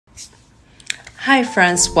Hi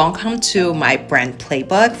friends, welcome to my brand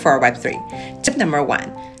playbook for Web3. Tip number 1.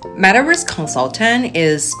 Metaverse consultant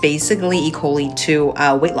is basically equally to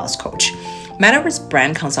a weight loss coach. Metaverse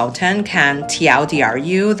brand consultant can TLDR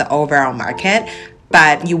you the overall market,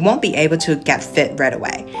 but you won't be able to get fit right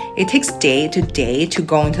away. It takes day to day to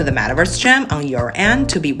go into the Metaverse gym on your end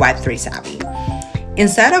to be Web3 savvy.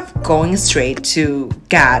 Instead of going straight to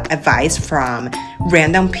get advice from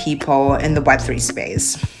random people in the Web3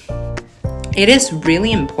 space, it is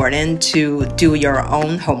really important to do your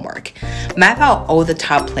own homework. Map out all the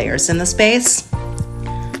top players in the space.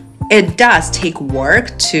 It does take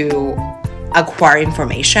work to acquire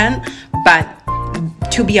information, but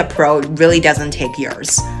to be a pro really doesn't take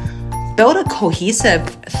years. Build a cohesive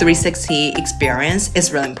 360 experience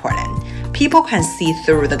is really important. People can see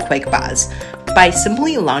through the quick buzz. By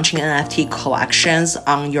simply launching NFT collections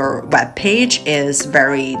on your webpage is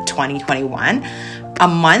very 2021. A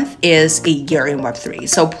month is a year in Web3,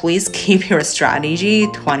 so please keep your strategy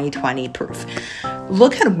 2020 proof.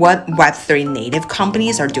 Look at what Web3 native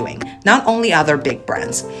companies are doing, not only other big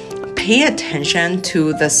brands. Pay attention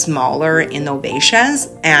to the smaller innovations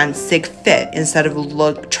and seek fit instead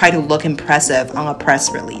of try to look impressive on a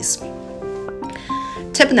press release.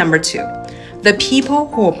 Tip number 2. The people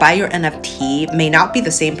who will buy your NFT may not be the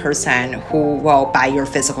same person who will buy your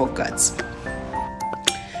physical goods.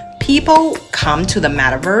 People come to the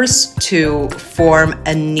Metaverse to form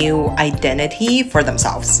a new identity for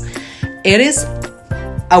themselves. It is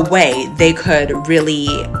a way they could really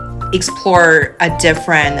explore a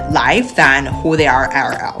different life than who they are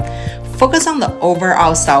IRL. Focus on the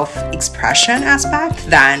overall self-expression aspect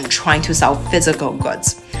than trying to sell physical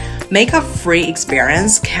goods. Make a free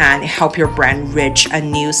experience can help your brand reach a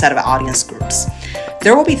new set of audience groups.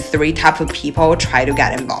 There will be 3 types of people try to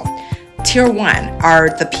get involved. Tier 1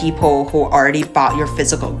 are the people who already bought your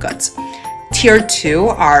physical goods. Tier 2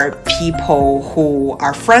 are people who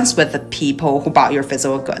are friends with the people who bought your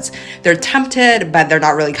physical goods. They're tempted, but they're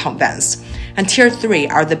not really convinced. And Tier 3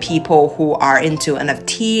 are the people who are into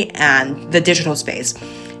NFT and the digital space.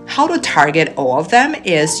 How to target all of them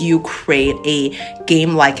is you create a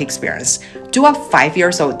game-like experience. Do a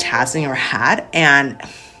 5-year-old test in your head and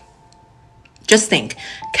just think,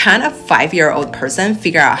 can a 5-year-old person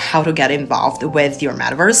figure out how to get involved with your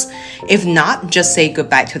Metaverse? If not, just say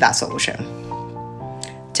goodbye to that solution.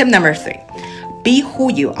 Tip number 3, be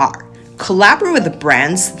who you are. Collaborate with the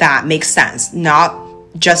brands that make sense, not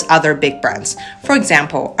just other big brands. For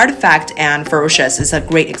example, Artifact and Ferocious is a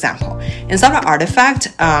great example. Instead of Artifact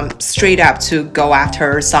straight up to go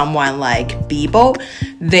after someone like Bebo,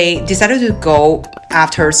 they decided to go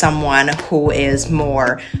after someone who is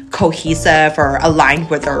more cohesive or aligned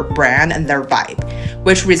with their brand and their vibe,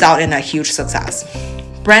 which result in a huge success.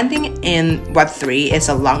 Branding in Web3 is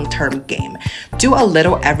a long-term game. Do a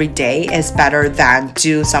little every day is better than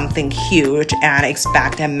do something huge and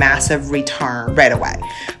expect a massive return right away.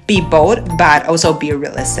 Be bold, but also be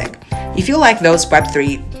realistic. If you like those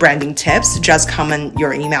Web3 branding tips, just comment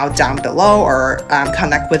your email down below or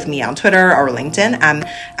connect with me on Twitter or LinkedIn. I'm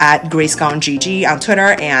at GraceGongGG on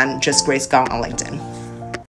Twitter and just GraceGong on LinkedIn.